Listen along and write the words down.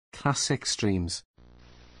classic streams.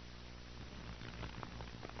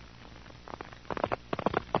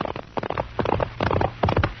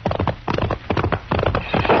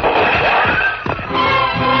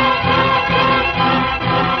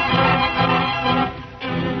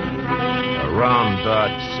 Around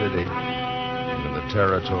Dodge City, in the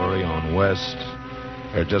territory on West,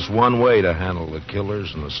 there's just one way to handle the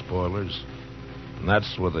killers and the spoilers, and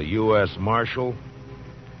that's with a U.S. Marshal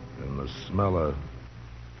and the smell of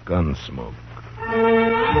gun smoke.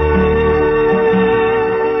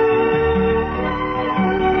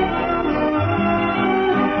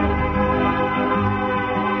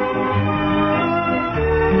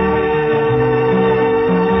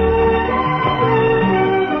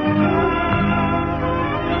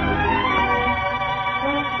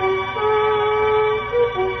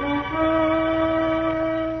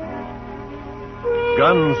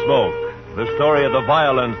 Gunsmoke, the story of the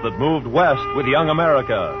violence that moved west with young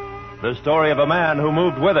America. The story of a man who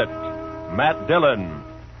moved with it. Matt Dillon,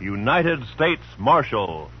 United States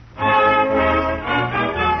Marshal.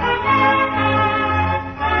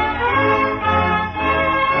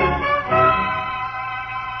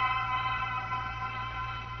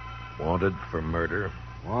 Wanted for murder,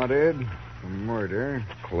 Wanted for murder.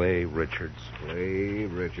 Clay Richards. Clay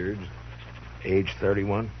Richards. Age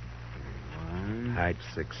 31. 31. Height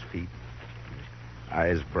 6 feet.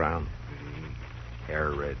 Eyes brown. Hair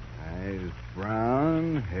red. Eyes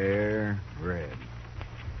brown, hair red.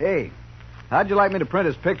 Hey, how'd you like me to print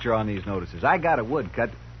his picture on these notices? I got a woodcut.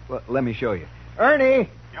 Well, let me show you. Ernie!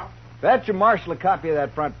 Yeah? Fetch your Marshal a copy of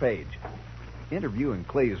that front page. Interviewing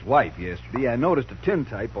Clay's wife yesterday, I noticed a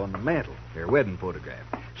tintype on the mantel, their wedding photograph.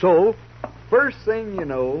 So, first thing you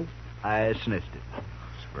know, I sniffed it.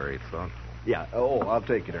 It's very thoughtful. Yeah, I'll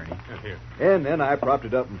take it, Ernie. Here. And then I propped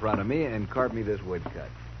it up in front of me and carved me this woodcut.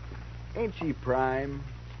 Ain't she prime?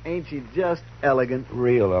 Ain't she just elegant?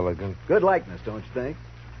 Real elegant. Good likeness, don't you think?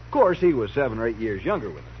 Of course, he was 7 or 8 years younger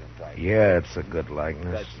with the tintype. Yeah, it's a good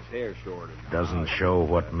likeness. That's his hair shorter. Doesn't show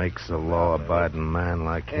what makes a law-abiding man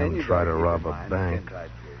like him try to rob a bank.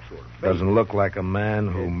 Doesn't look like a man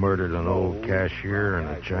who murdered an old cashier and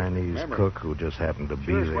a Chinese cook who just happened to be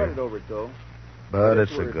Sure sweated there. over it, though. But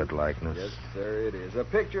it's a good likeness. Yes, sir, it is. A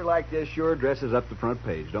picture like this sure dresses up the front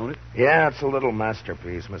page, don't it? Yeah, it's a little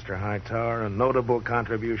masterpiece, Mr. Hightower, a notable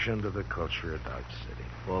contribution to the culture of Dodge City.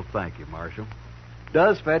 Well, thank you, Marshal.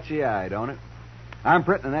 Does fetch the eye, don't it? I'm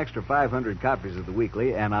printing an extra 500 copies of the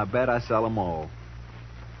weekly, and I bet I sell them all.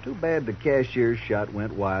 Too bad the cashier's shot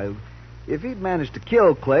went wild. If he'd managed to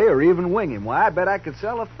kill Clay or even wing him, why, I bet I could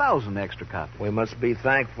sell 1,000 extra copies. We must be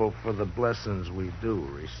thankful for the blessings we do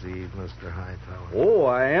receive, Mr. Hightower. Oh,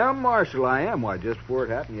 I am, Marshal, I am. Why, just before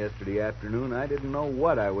it happened yesterday afternoon, I didn't know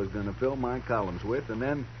what I was going to fill my columns with, and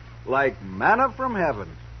then, like manna from heaven,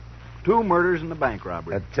 2 murders and a bank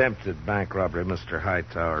robbery. Attempted bank robbery, Mr.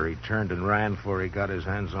 Hightower. He turned and ran before he got his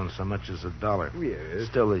hands on so much as $1. Yes.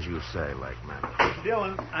 Still, as you say, like manna.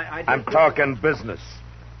 Dillon, I'm talking business.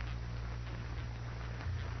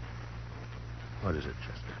 What is it,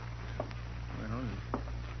 Chester? Well,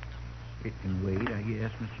 it can wait, I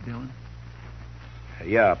guess, Mr. Dillon.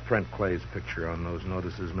 Yeah, print Clay's picture on those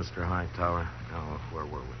notices, Mr. Hightower. Now, where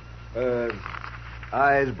were we?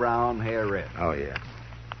 Eyes brown, hair red. Oh, yeah.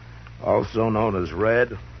 Also known as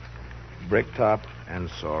Red, Bricktop, and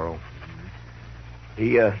Sorrel.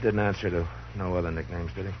 He didn't answer to no other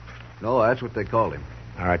nicknames, did he? No, that's what they called him.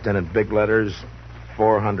 All right, then in big letters,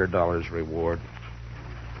 $400 reward.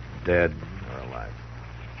 Dead or alive.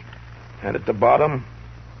 And at the bottom,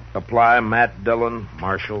 apply Matt Dillon,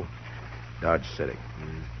 Marshal, Dodge City.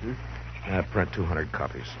 Print 200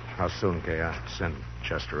 copies. How soon can I send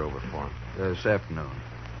Chester over for him? This afternoon.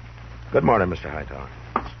 Good morning, Mr. Hightower.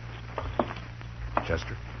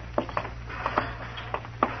 Chester.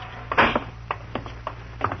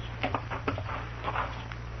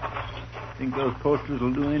 Think those posters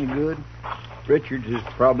will do any good? Richards is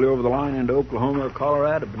probably over the line into Oklahoma or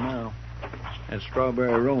Colorado by now. That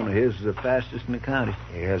Strawberry Roan of his is the fastest in the county.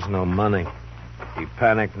 He has no money. He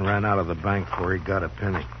panicked and ran out of the bank before he got a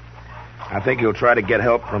penny. I think he'll try to get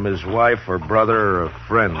help from his wife or brother or a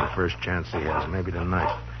friend the first chance he has, maybe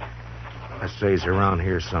tonight. I say he's around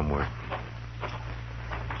here somewhere.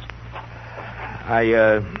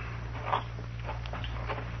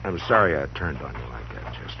 I'm sorry I turned on you like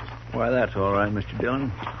that, Chester. Why, that's all right, Mr.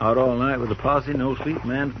 Dillon. Out all night with a posse, no sleep,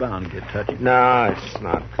 man's bound to get touchy. No, it's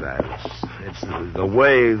not that. It's the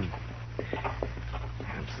way...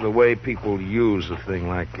 It's the way people use a thing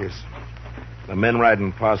like this. The men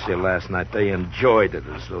riding posse last night, they enjoyed it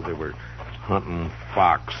as though they were hunting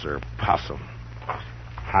fox or possum.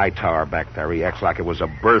 Hightower back there. He acts like it was a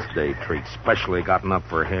birthday treat, specially gotten up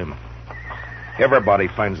for him. Everybody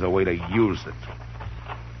finds a way to use it.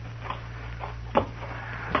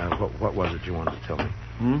 What was it you wanted to tell me?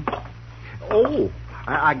 Oh,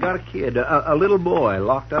 I got a kid, a little boy,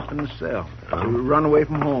 locked up in the cell. Run away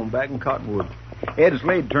from home back in Cottonwood. Ed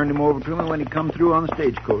Slade turned him over to me when he come through on the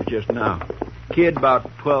stagecoach just now. Kid about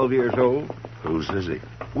 12 years old. Whose is he?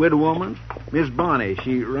 Widow woman, Miss Bonnie.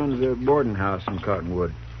 She runs a boarding house in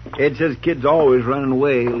Cottonwood. Ed says kid's always running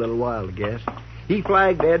away a little while, I guess. He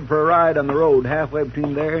flagged Ed for a ride on the road halfway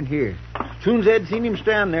between there and here. Soon as Ed seen him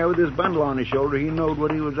stand there with his bundle on his shoulder, he knowed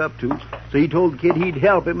what he was up to. So he told the kid he'd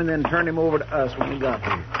help him and then turn him over to us when he got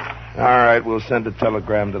here. All right, we'll send a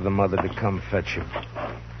telegram to the mother to come fetch him.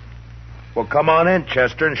 Well, come on in,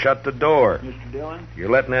 Chester, and shut the door. Mr. Dillon? You're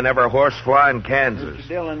letting in every horse fly in Kansas. Mr.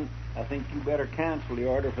 Dillon, I think you better cancel the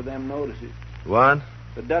order for them notices. What?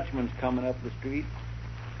 The Dutchman's coming up the street,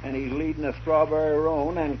 and he's leading a strawberry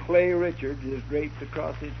roan, and Clay Richards is draped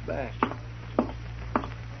across his back.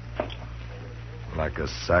 Like a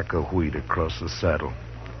sack of wheat across the saddle.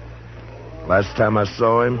 Last time I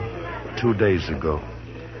saw him, 2 days ago,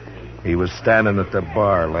 he was standing at the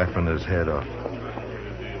bar laughing his head off.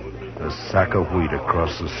 A sack of wheat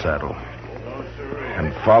across the saddle.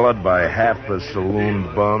 And followed by half the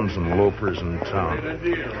saloon bums and loafers in town.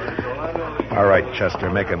 All right, Chester,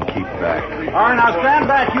 make him keep back. All right, now stand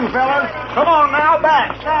back, you fellas. Come on now,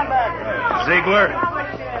 back. Stand back. Ziegler?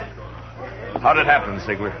 How'd it happen,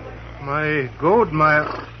 Ziegler? My goat, my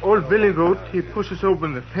old billy goat, he pushes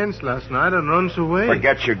open the fence last night and runs away.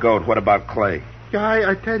 Forget your goat. What about Clay? Yeah,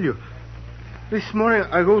 I tell you. This morning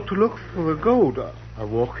I go to look for the goat. I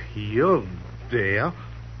walk here, there.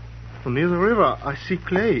 Near the river, I see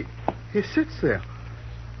Clay. He sits there.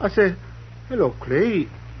 I say, hello, Clay.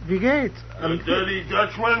 Wie geht's? You dirty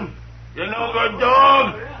Dutchman. You no good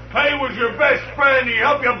dog. Clay was your best friend. He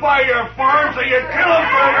helped you buy your farm, so you kill him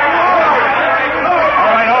for your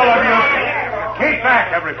All right, all of you. Keep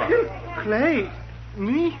back, everybody. Clay?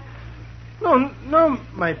 Me? No,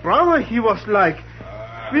 my brother, he was like...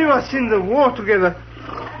 We was in the war together.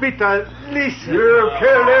 Bitte, listen. You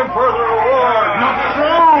killed him for the reward. Not so!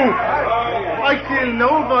 I killed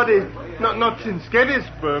nobody. Not since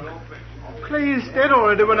Gettysburg. Clay is dead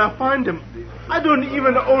already when I find him. I don't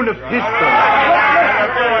even own a pistol.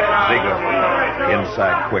 Ziegler,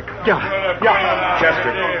 inside, quick. Yeah.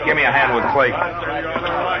 Chester, give me a hand with Clay.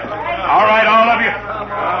 All right, all of you.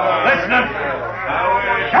 Listen up.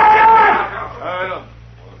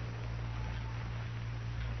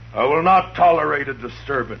 I will not tolerate a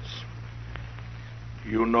disturbance.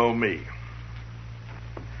 You know me.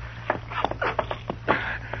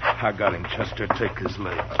 I got him, Chester. Take his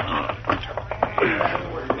legs.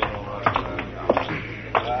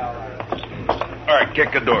 All right,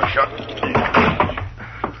 kick the door shut.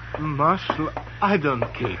 Marshal, I don't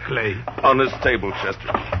kill Clay. On this table,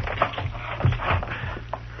 Chester.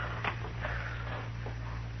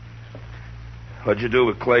 What'd you do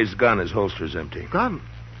with Clay's gun? His holster's empty. Gun?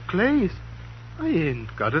 Clay's? I ain't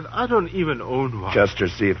got it. I don't even own one. Chester,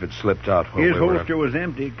 see if it slipped out. while His we were holster was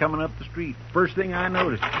empty coming up the street. First thing I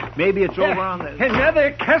noticed. Maybe it's over on the...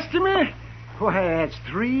 Another customer? Why, that's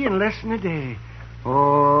 3 in less than a day.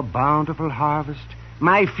 Oh, bountiful harvest.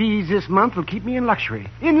 My fees this month will keep me in luxury.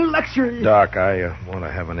 In luxury. Doc, I want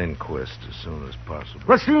to have an inquest as soon as possible.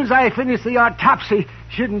 Well, as soon as I finish the autopsy,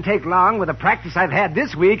 shouldn't take long with the practice I've had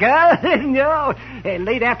this week, huh? No.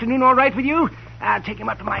 Late afternoon all right with you? I'll take him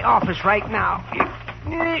up to my office right now.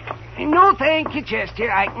 No, thank you, Chester.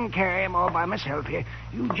 I can carry him all by myself here.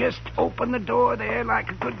 You just open the door there like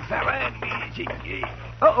a good fella.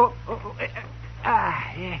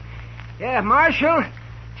 Yeah, Marshal,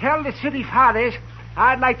 tell the city fathers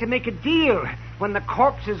I'd like to make a deal when the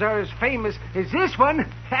corpses are as famous as this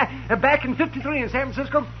one. Back in 53 in San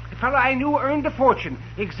Francisco, a fellow I knew earned a fortune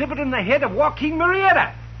exhibiting the head of Joaquin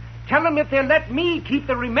Murrieta. Tell them if they'll let me keep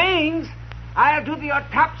the remains, I'll do the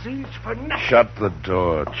autopsies for nothing. Shut the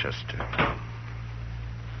door, Chester.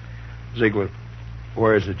 Ziegler,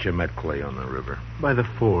 where is it you met Clay on the river? By the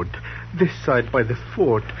fort. This side by the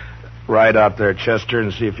fort. Ride out there, Chester,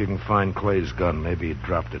 and see if you can find Clay's gun. Maybe he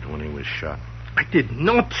dropped it when he was shot. I did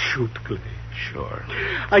not shoot Clay. Sure.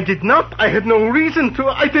 I did not. I had no reason to.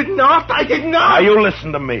 I did not. Now, you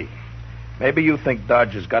listen to me. Maybe you think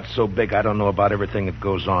Dodge has got so big I don't know about everything that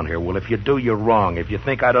goes on here. Well, if you do, you're wrong. If you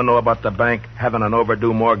think I don't know about the bank having an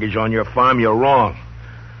overdue mortgage on your farm, you're wrong.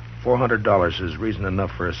 $400 is reason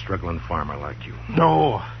enough for a struggling farmer like you.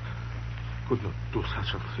 No. Could not do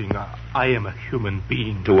such a thing. I am a human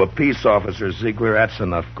being. To a peace officer, Ziegler, that's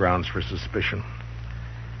enough grounds for suspicion.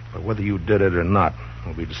 But whether you did it or not,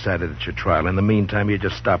 We'll be decided at your trial. In the meantime, you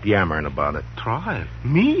just stop yammering about it. Trial?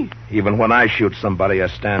 Me? Even when I shoot somebody, I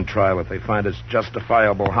stand trial. If they find it's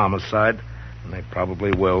justifiable homicide, and they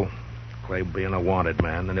probably will, Clay being a wanted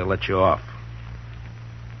man, then they'll let you off.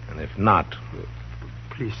 And if not...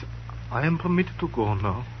 Please, I am permitted to go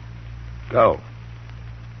now. Go.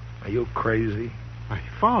 Are you crazy? My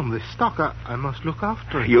farm, the stock, I must look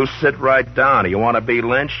after it. You sit right down. You want to be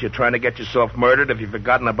lynched? You're trying to get yourself murdered? Have you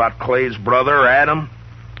forgotten about Clay's brother, Adam?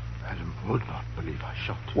 Adam would not believe I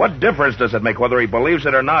shot him. What difference does it make whether he believes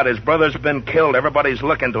it or not? His brother's been killed. Everybody's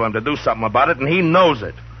looking to him to do something about it, and he knows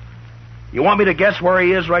it. You want me to guess where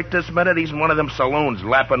he is right this minute? He's in one of them saloons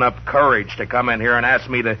lapping up courage to come in here and ask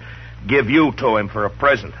me to give you to him for a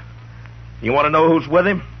present. You want to know who's with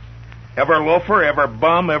him? Every loafer, every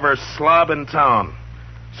bum, every slob in town.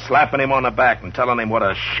 Slapping him on the back and telling him what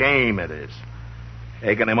a shame it is.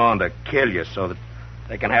 Egging him on to kill you so that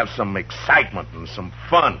they can have some excitement and some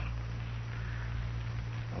fun.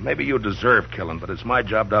 Well, maybe you deserve killing, but it's my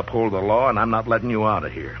job to uphold the law, and I'm not letting you out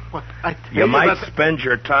of here. What? I tell You might that... spend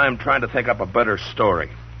your time trying to think up a better story.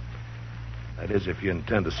 That is, if you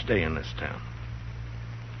intend to stay in this town.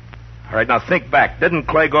 All right, now think back. Didn't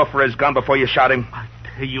Clay go for his gun before you shot him? I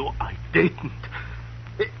tell you, I didn't.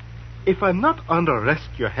 If I'm not under arrest,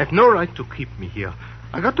 you have no right to keep me here.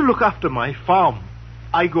 I got to look after my farm.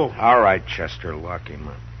 I go. All right, Chester, lock him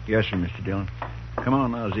up. Yes, sir, Mr. Dillon. Come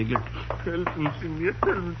on now, Ziegler.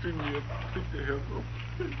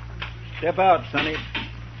 Step out, Sonny.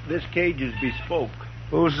 This cage is bespoke.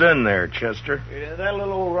 Who's in there, Chester? That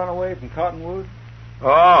little old runaway from Cottonwood?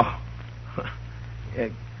 Oh. Yeah,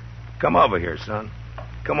 come over here, son.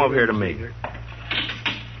 Come over here to me.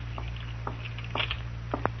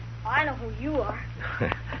 I know who you are.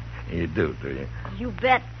 You do you? You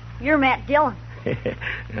bet. You're Matt Dillon.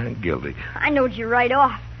 I'm guilty. I knowed you right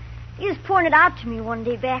off. You was pointed out to me one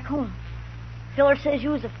day back home. Filler says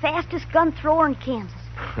you was the fastest gun thrower in Kansas.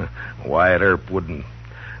 Wyatt Earp wouldn't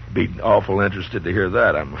be awful interested to hear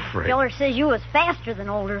that, I'm afraid. Filler says you was faster than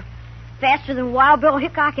Older. Faster than Wild Bill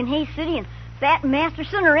Hickok in Hay City and Fat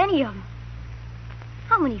Masterson or any of them.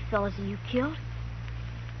 How many fellas have you killed?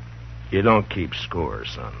 You don't keep score,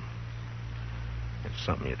 son. It's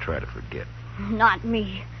something you try to forget. Not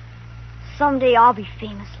me. Someday I'll be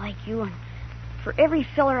famous like you, and for every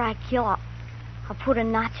filler I kill, I'll put a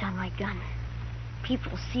notch on my gun.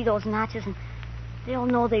 People will see those notches, and they'll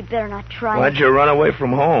know they better not try. Why'd you run away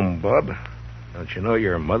from home, bub? Don't you know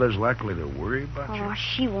your mother's likely to worry about you? Oh,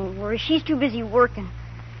 she won't worry. She's too busy working.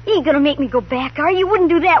 You ain't gonna make me go back, are you? You wouldn't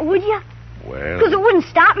do that, would you? Well... Because it wouldn't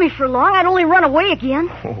stop me for long. I'd only run away again.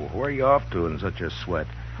 Oh, where are you off to in such a sweat?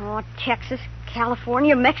 Oh, Texas,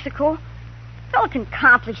 California, Mexico. A fella can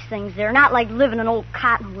accomplish things there, not like living in old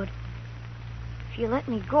Cottonwood. If you let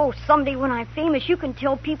me go, someday when I'm famous, you can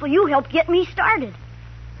tell people you helped get me started.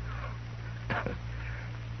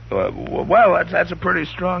 Well, that's a pretty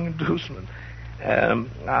strong inducement.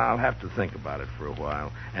 I'll have to think about it for a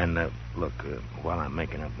while. And, look, while I'm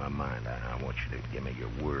making up my mind, I want you to give me your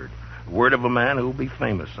word. Word of a man who'll be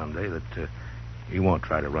famous someday that he won't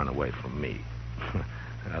try to run away from me.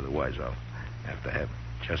 Otherwise, I'll have to have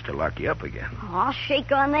Chester lock you up again. Oh, I'll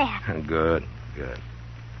shake on that. Good.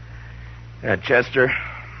 Chester,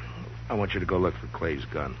 I want you to go look for Clay's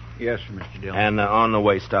gun. Yes, sir, Mr. Dillon. And on the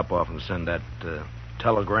way, stop off and send that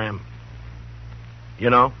telegram. You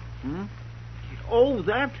know? Hmm? Oh,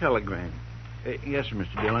 that telegram. Yes, sir,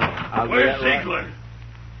 Mr. Dillon. I'll do Where's that right. Ziegler?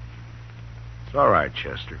 It's all right,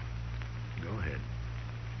 Chester. Go ahead.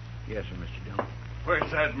 Yes, sir, Mr. Dillon.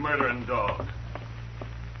 Where's that murdering dog?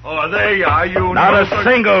 Oh, there you are, you Not know- a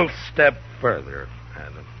single step further,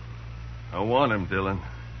 Adam. I want him, Dillon.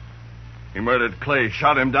 He murdered Clay,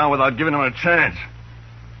 shot him down without giving him a chance.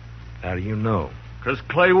 How do you know? Because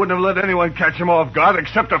Clay wouldn't have let anyone catch him off guard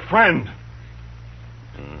except a friend.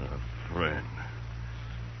 A friend.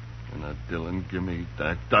 And now, Dillon, give me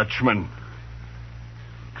that Dutchman.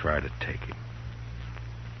 Try to take him.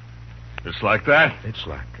 Just like that? It's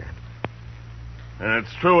like that. And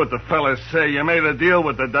it's true what the fellas say. You made a deal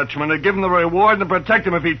with the Dutchman to give him the reward and to protect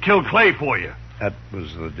him if he'd kill Clay for you. That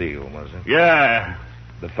was the deal, was it? Yeah.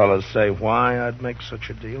 The fellas say why I'd make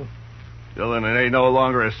such a deal? Dillon, it ain't no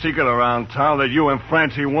longer a secret around town that you and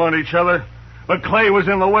Francie want each other. But Clay was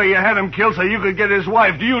in the way. You had him killed so you could get his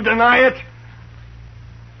wife. Do you deny it?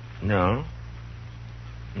 No.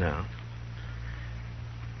 It'll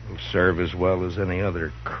serve as well as any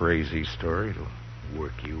other crazy story. It'll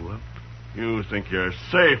work you up. You think you're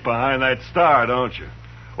safe behind that star, don't you?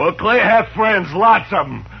 Well, Clay had friends, lots of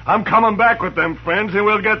them. I'm coming back with them friends, and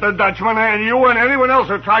we'll get the Dutchman and you and anyone else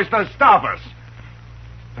who tries to stop us.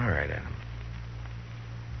 All right, Adam.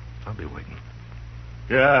 I'll be waiting.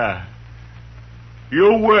 Yeah.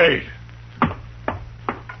 You wait.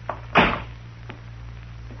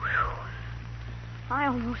 I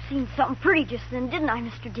almost seen something pretty just then, didn't I,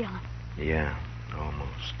 Mr. Dillon? Yeah,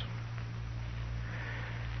 almost.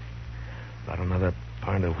 About another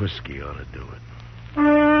pint of whiskey ought to do it.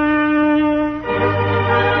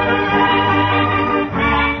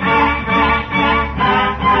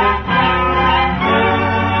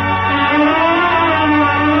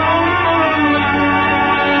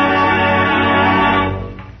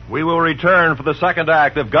 We will return for the second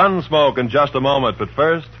act of Gunsmoke in just a moment, but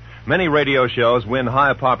first, many radio shows win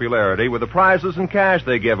high popularity with the prizes and cash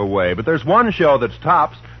they give away, but there's one show that's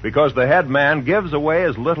tops because the head man gives away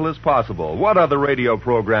as little as possible. What other radio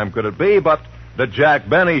program could it be but the Jack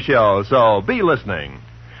Benny Show? So be listening.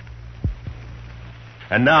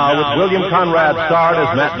 And now, with William Conrad starred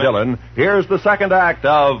as Matt Dillon, here's the second act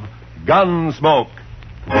of Gunsmoke.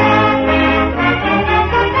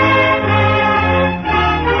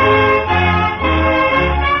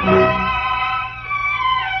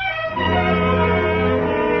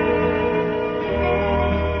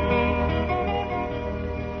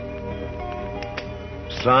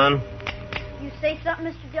 Son? You say something,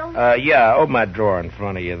 Mr. Dillon? Yeah, open that drawer in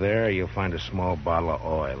front of you there. You'll find a small bottle of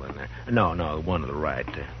oil in there. No, the one to the right.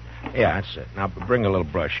 Yeah, that's it. Now, bring a little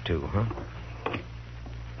brush, too, huh?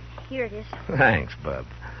 Here it is. Thanks, bub.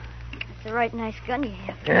 That's a right nice gun you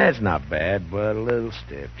have. Yeah, it's not bad, but a little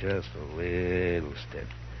stiff. Just a little stiff.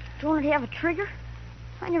 Don't it have a trigger?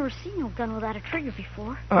 I never seen no gun without a trigger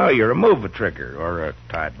before. Oh, you remove a trigger or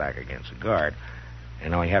tie it back against a guard.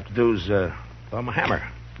 And all you have to do is thumb a hammer.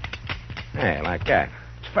 Hey, like that.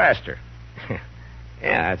 It's faster. Yeah,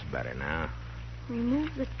 that's better now.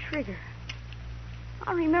 Remove the trigger.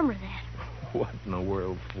 I remember that. What in the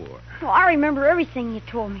world for? Well, I remember everything you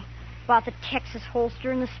told me. About the Texas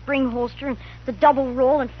holster and the spring holster and the double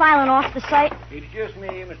roll and filing off the sight. It's just me,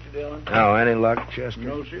 Mr. Dillon. Oh, any luck, Chester?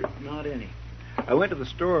 No, sir, not any. I went to the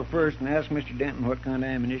store first and asked Mr. Denton what kind of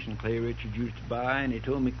ammunition Clay Richards used to buy, and he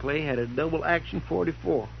told me Clay had a double-action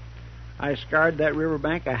 44. I scoured that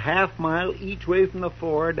riverbank a half mile each way from the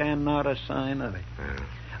ford, and not a sign of it.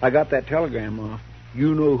 I got that telegram off.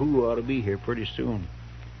 You know who ought to be here pretty soon.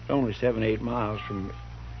 It's only 7-8 miles from...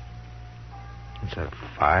 Is that a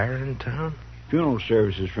fire in town? Funeral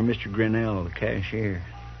services for Mr. Grinnell, the cashier.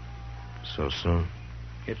 So soon?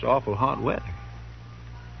 It's awful hot weather.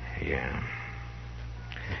 Yeah.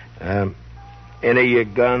 Any of your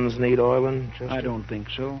guns need oiling, Chester? I don't think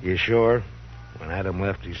so. You sure? When Adam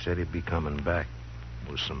left, he said he'd be coming back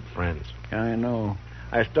with some friends. I know.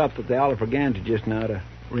 I stopped at the Oliver Ganta just now to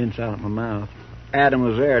rinse out my mouth. Adam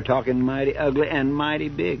was there talking mighty ugly and mighty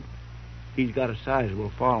big. He's got a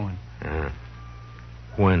sizable following.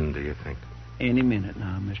 When do you think? Any minute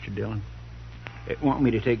now, Mr. Dillon. Want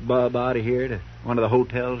me to take Bub out of here to one of the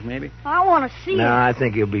hotels, maybe? I want to see No, it. I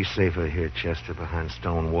think you'll be safer here, Chester, behind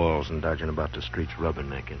stone walls and dodging about the streets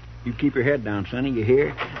rubbernecking. You keep your head down, Sonny. You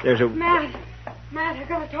hear? There's a... Matt, I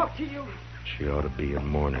gotta talk to you. She ought to be in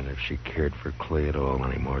mourning. If she cared for Clay at all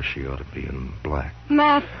anymore, she ought to be in black.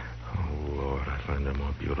 Matt, Oh, Lord, I find her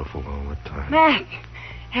more beautiful all the time. Matt,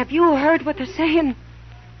 have you heard what they're saying?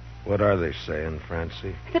 What are they saying,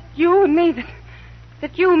 Francie? That you and me,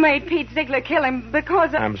 that you made Pete Ziegler kill him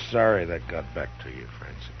because of... I'm sorry that got back to you,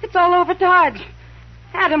 Francie. It's all over Dodge.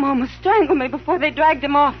 Adam almost strangled me before they dragged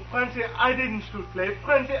him off. Francie, I didn't shoot Clay.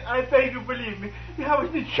 Francie, I beg you, believe me.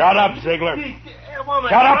 Shut up, Ziegler. Woman,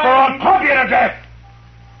 Shut up or I'll club you to death!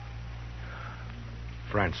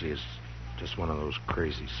 Francie, it's just one of those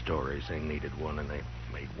crazy stories. They needed one and they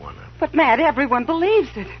made one up. But, Matt, everyone believes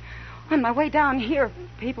it. On my way down here,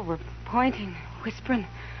 people were pointing, whispering.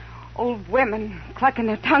 Old women clucking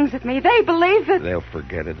their tongues at me. They believe it. They'll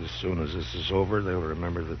forget it as soon as this is over. They'll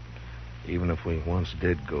remember that even if we once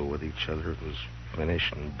did go with each other, it was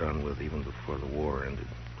finished and done with even before the war ended,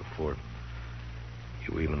 before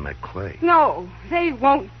you even met Clay. No, they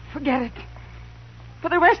won't forget it. For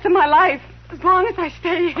the rest of my life, as long as I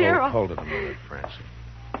stay here... Hold it a minute, Francie.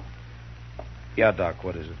 Yeah, Doc,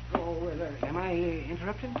 what is it? Oh, am I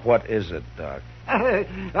interrupted? What is it, Doc?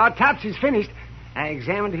 Our Topsy's finished. I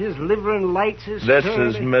examined his liver and lights his... This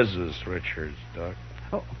is Mrs. Richards, Doc.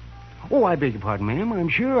 Oh, I beg your pardon, ma'am. I'm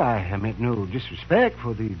sure I meant no disrespect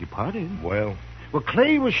for the departed. Well,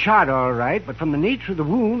 Clay was shot all right, but from the nature of the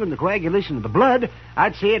wound and the coagulation of the blood,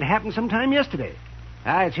 I'd say it happened sometime yesterday.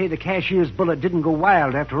 I'd say the cashier's bullet didn't go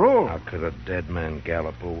wild after all. how could a dead man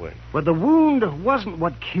gallop away? Well, the wound wasn't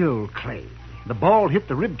what killed Clay. The ball hit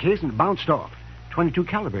the rib case and it bounced off. .22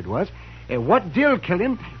 caliber it was. What did kill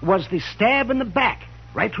him was the stab in the back,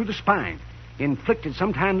 right through the spine. Inflicted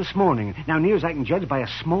sometime this morning. Now, near as I can judge by a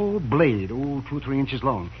small blade, 2 or 3 inches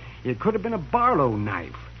long. It could have been a Barlow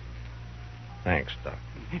knife. Thanks, Doc.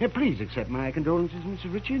 Please accept my condolences,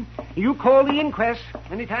 Mr. Richard. You call the inquest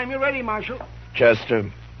anytime you're ready, Marshal.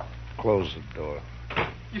 Chester, close the door.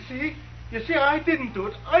 You see, I didn't do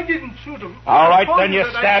it. I didn't shoot him. All right, I told then you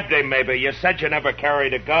that stabbed him, maybe. You said you never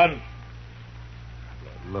carried a gun.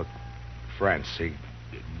 Look, Francie,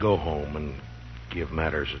 go home and give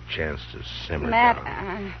matters a chance to simmer Matt,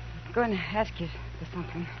 down. I'm going to ask you for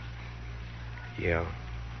something. Yeah?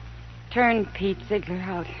 Turn Pete Ziegler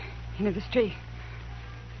out into the street.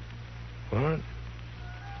 What?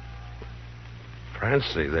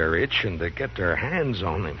 Francie, they're itching to get their hands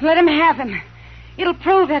on him. Let him have him. It'll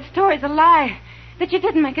prove that story's a lie, that you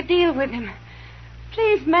didn't make a deal with him.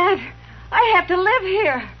 Please, Matt, I have to live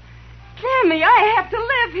here. Clear me, I have to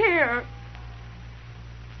live here.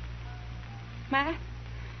 Matt?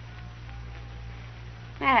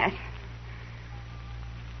 Matt.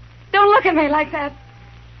 Don't look at me like that.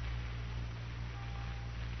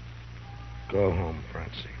 Go home,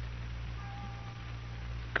 Francie.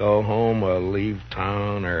 Go home or leave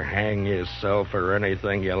town or hang yourself or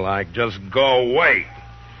anything you like. Just go away.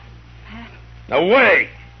 Matt. Away!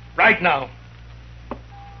 Right now.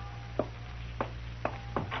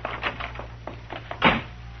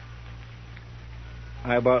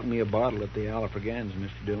 I bought me a bottle at the Alfregans,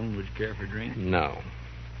 Mr. Dillon. Would you care for a drink? No.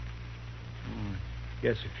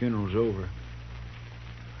 Guess the funeral's over.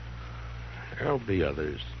 There'll be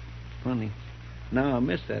others. Funny. Now I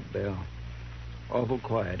miss that bell. Awful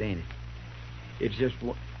quiet, ain't it? It's just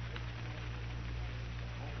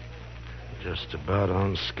Just about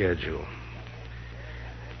on schedule.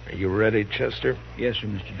 Are you ready, Chester? Yes, sir,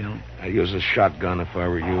 Mr. Dillon. I'd use a shotgun if I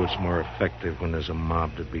were you. It's more effective when there's a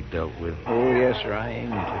mob to be dealt with. Oh, yes, sir. I aim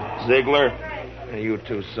to. Ziegler, and you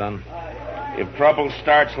too, son. If trouble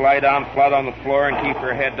starts, lie down flat on the floor and keep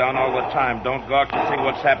your head down all the time. Don't gawk to see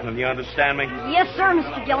what's happening. You understand me? Yes, sir,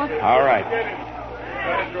 Mr. Dillon. All right.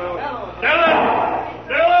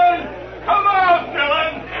 Dillon! Come out,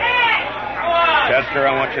 Dillon! Come on! Chester,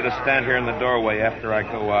 I want you to stand here in the doorway after I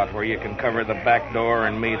go out, where you can cover the back door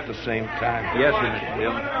and me at the same time. Yes, sir, Mr.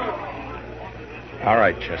 Dillon. All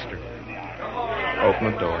right, Chester.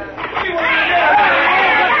 Open the door.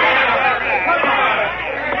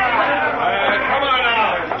 Come on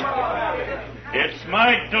now. It's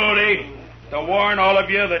my duty to warn all of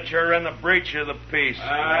you that you're in the breach of the peace.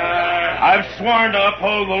 I've sworn to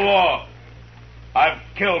uphold the law. I've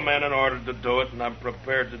killed men in order to do it, and I'm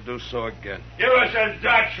prepared to do so again. Give us a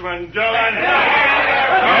Dutchman, Dillon. Men!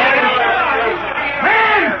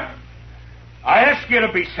 I ask you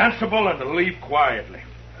to be sensible and to leave quietly.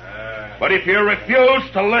 But if you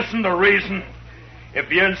refuse to listen to reason,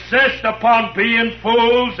 if you insist upon being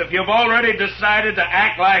fools, if you've already decided to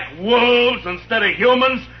act like wolves instead of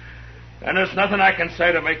humans, then there's nothing I can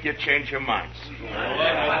say to make you change your minds. A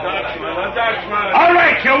Dutchman. All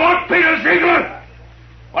right, you want Peter Ziegler?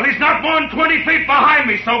 Well, he's not more than 20 feet behind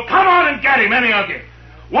me, so come on and get him, any of you.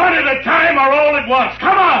 One at a time or all at once.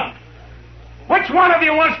 Come on. Which one of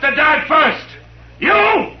you wants to die first?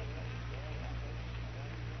 You?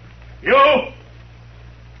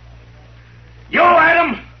 You,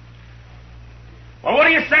 Adam? Well, what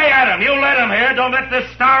do you say, Adam? You let him here. Don't let this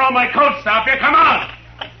star on my coat stop you. Come on.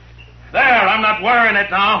 There, I'm not wearing it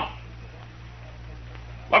now.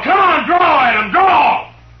 Well, come on, draw, Adam, draw.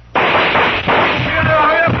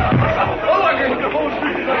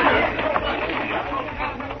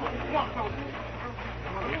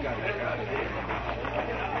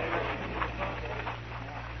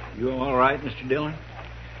 You all right, Mr. Dillon?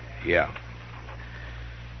 Yeah.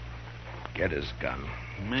 Get his gun.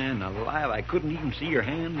 Man alive, I couldn't even see your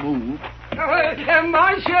hand move.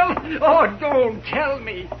 Marshal! Oh, don't tell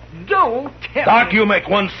me. Don't tell Doc, me. you make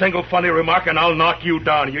one single funny remark and I'll knock you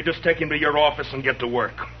down. You just take him to your office and get to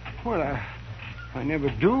work. Well, I never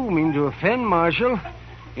do mean to offend, Marshal.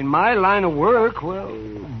 In my line of work, well,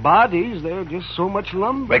 bodies, they're just so much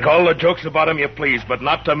lumber. Make all the jokes about him you please, but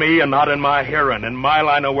not to me and not in my hearing. In my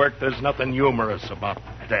line of work, there's nothing humorous about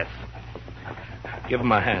death. Give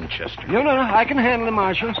him a hand, Chester. No, I can handle it,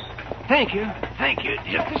 Marshal. Thank you.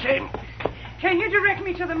 Just the same. Can you direct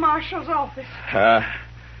me to the marshal's office?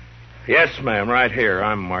 Yes, ma'am, right here.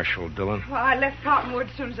 I'm Marshal Dillon. Well, I left Cottonwood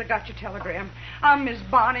as soon as I got your telegram. I'm Miss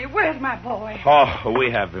Bonnie. Where's my boy? Oh, we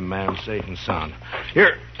have him, ma'am, safe and sound.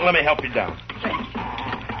 Here, let me help you down.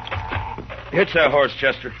 Hitch that horse,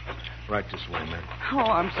 Chester. Right this way, ma'am. Oh,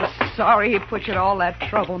 I'm so sorry he put you to all that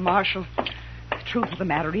trouble, Marshal. The truth of the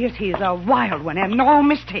matter is he is a wild one and no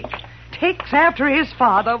mistake. takes after his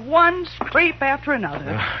father, one scrape after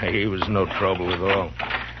another. He was no trouble at all.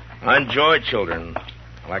 I enjoy children.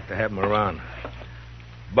 I like to have them around.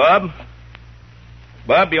 Bub?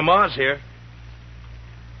 Bub, your ma's here.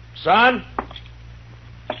 Son?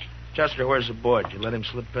 Chester, where's the boy? Did you let him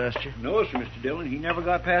slip past you? No, sir, Mr. Dillon. He never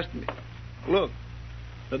got past me. Look,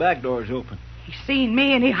 the back door's open. He seen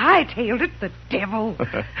me and he hightailed it, the devil.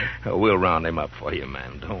 We'll round him up for you,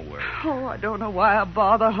 ma'am. Don't worry. Oh, I don't know why I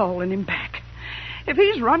bother hauling him back. If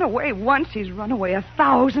he's run away once, he's run away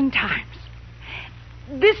 1,000 times.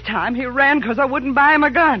 This time he ran because I wouldn't buy him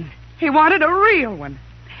a gun. He wanted a real one.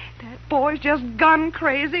 That boy's just gun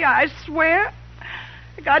crazy, I swear.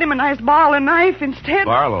 I got him a nice Barlow knife instead.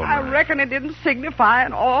 Barlow I knife? reckon it didn't signify,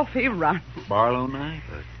 and off he runs. Barlow knife?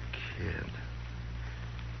 The kid.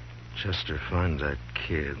 Chester, find that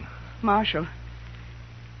kid. Marshal,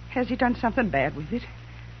 has he done something bad with it?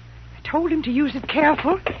 I told him to use it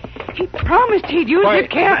careful. He promised he'd use it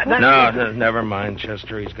careful. No, never mind,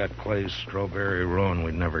 Chester. He's got Clay's strawberry roll, and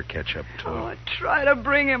we'd never catch up to him. I try to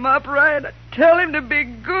bring him up right. I tell him to be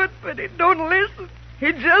good, but he don't listen.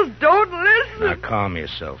 He just don't listen. Now, calm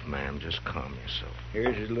yourself, ma'am. Just calm yourself.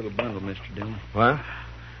 Here's his little bundle, Mr. Dillon. What?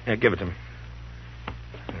 Yeah, give it to me.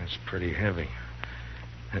 That's pretty heavy.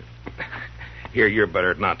 Here, you're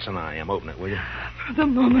better at knots than I am. Open it, will you? From the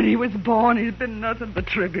moment he was born, he's been nothing but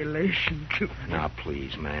tribulation to me. Now,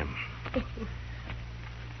 please, ma'am.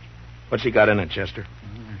 What's he got in it, Chester?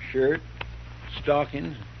 Shirt,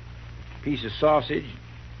 stockings, piece of sausage,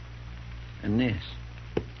 and this.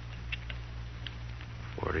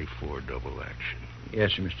 44 double action.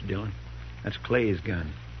 Yes, sir, Mr. Dillon. That's Clay's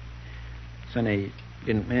gun. Sonny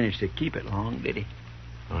didn't manage to keep it long, did he?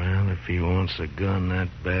 Well, if he wants a gun that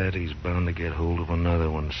bad, he's bound to get hold of another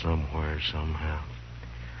one somewhere, somehow.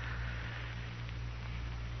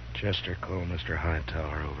 Chester, call Mr.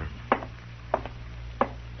 Hightower over.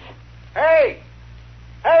 Hey!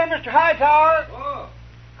 Hey, Mr. Hightower! Oh.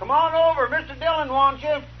 Come on over. Mr. Dillon wants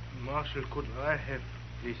you. Marshal, could I have,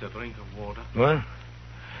 please, a drink of water? What?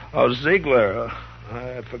 Oh, Ziegler.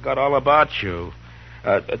 I forgot all about you.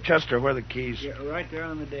 Chester, where are the keys? Yeah, right there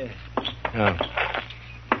on the desk. Oh.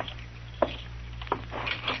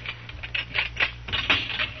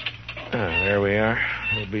 There we are.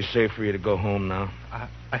 It'll be safe for you to go home now.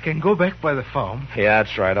 I can go back by the farm. Yeah,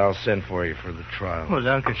 that's right. I'll send for you for the trial. Oh,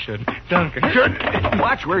 danke schön. Danke schön.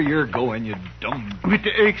 Watch where you're going, you dumb... Bitte,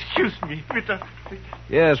 excuse me. Bitte.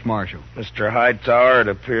 Yes, Marshal. Mr. Hightower, it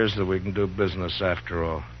appears that we can do business after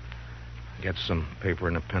all. Get some paper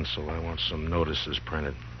and a pencil. I want some notices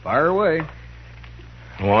printed. Fire away.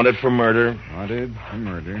 Wanted for murder. Wanted for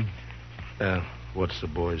murder. What's the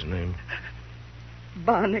boy's name?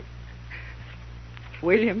 Bonnie.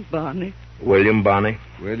 William Bonnie. William Bonnie.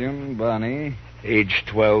 William Bonnie. Age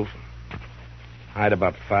 12. Height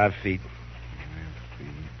about 5 feet.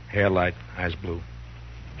 Hair light, eyes blue.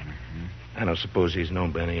 Mm-hmm. I don't suppose he's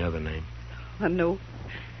known by any other name. I know.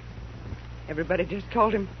 Everybody just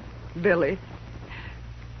called him Billy.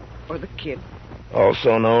 Or the Kid.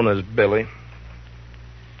 Also known as Billy.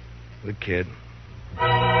 The Kid.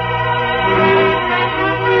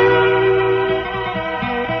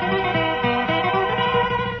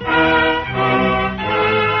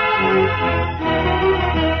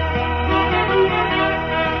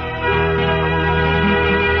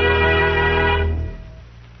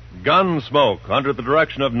 Gunsmoke, under the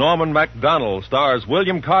direction of Norman MacDonald, stars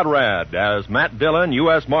William Conrad as Matt Dillon,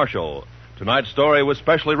 U.S. Marshal. Tonight's story was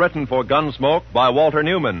specially written for Gunsmoke by Walter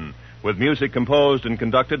Newman, with music composed and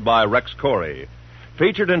conducted by Rex Corey.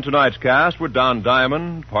 Featured in tonight's cast were Don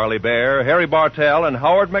Diamond, Parley Bear, Harry Bartell, and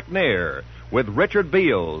Howard McNear, with Richard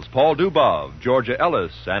Beals, Paul Dubov, Georgia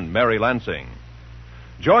Ellis, and Mary Lansing.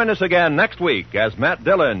 Join us again next week as Matt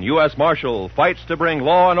Dillon, U.S. Marshal, fights to bring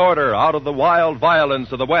law and order out of the wild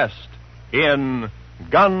violence of the West in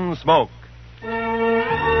Gunsmoke.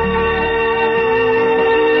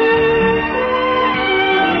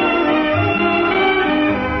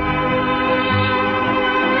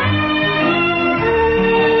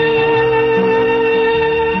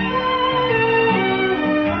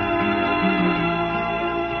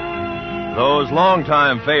 Those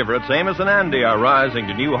longtime favorites, Amos and Andy, are rising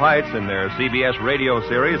to new heights in their CBS radio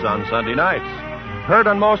series on Sunday nights. Heard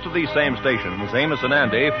on most of these same stations, Amos and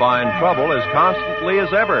Andy find trouble as constantly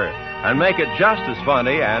as ever and make it just as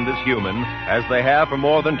funny and as human as they have for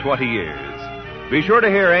more than 20 years. Be sure to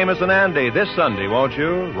hear Amos and Andy this Sunday, won't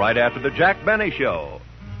you? Right after the Jack Benny Show.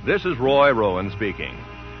 This is Roy Rowan speaking.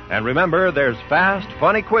 And remember, there's fast,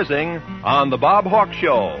 funny quizzing on The Bob Hawk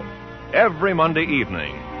Show every Monday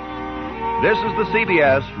evening. This is the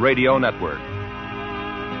CBS Radio Network.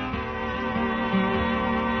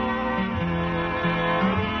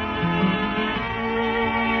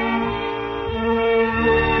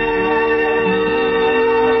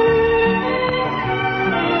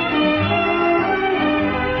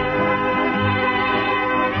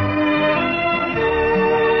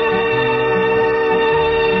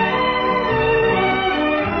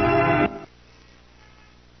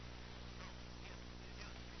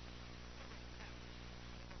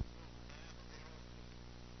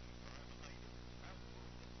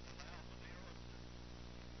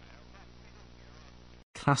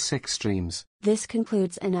 Classic Streams. This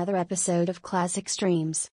concludes another episode of Classic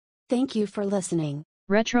Streams. Thank you for listening.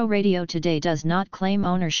 Retro Radio Today does not claim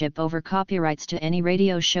ownership over copyrights to any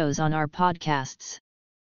radio shows on our podcasts.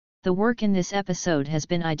 The work in this episode has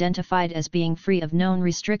been identified as being free of known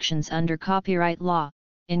restrictions under copyright law,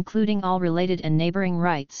 including all related and neighboring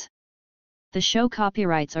rights. The show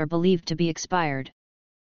copyrights are believed to be expired.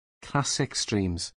 Classic Streams.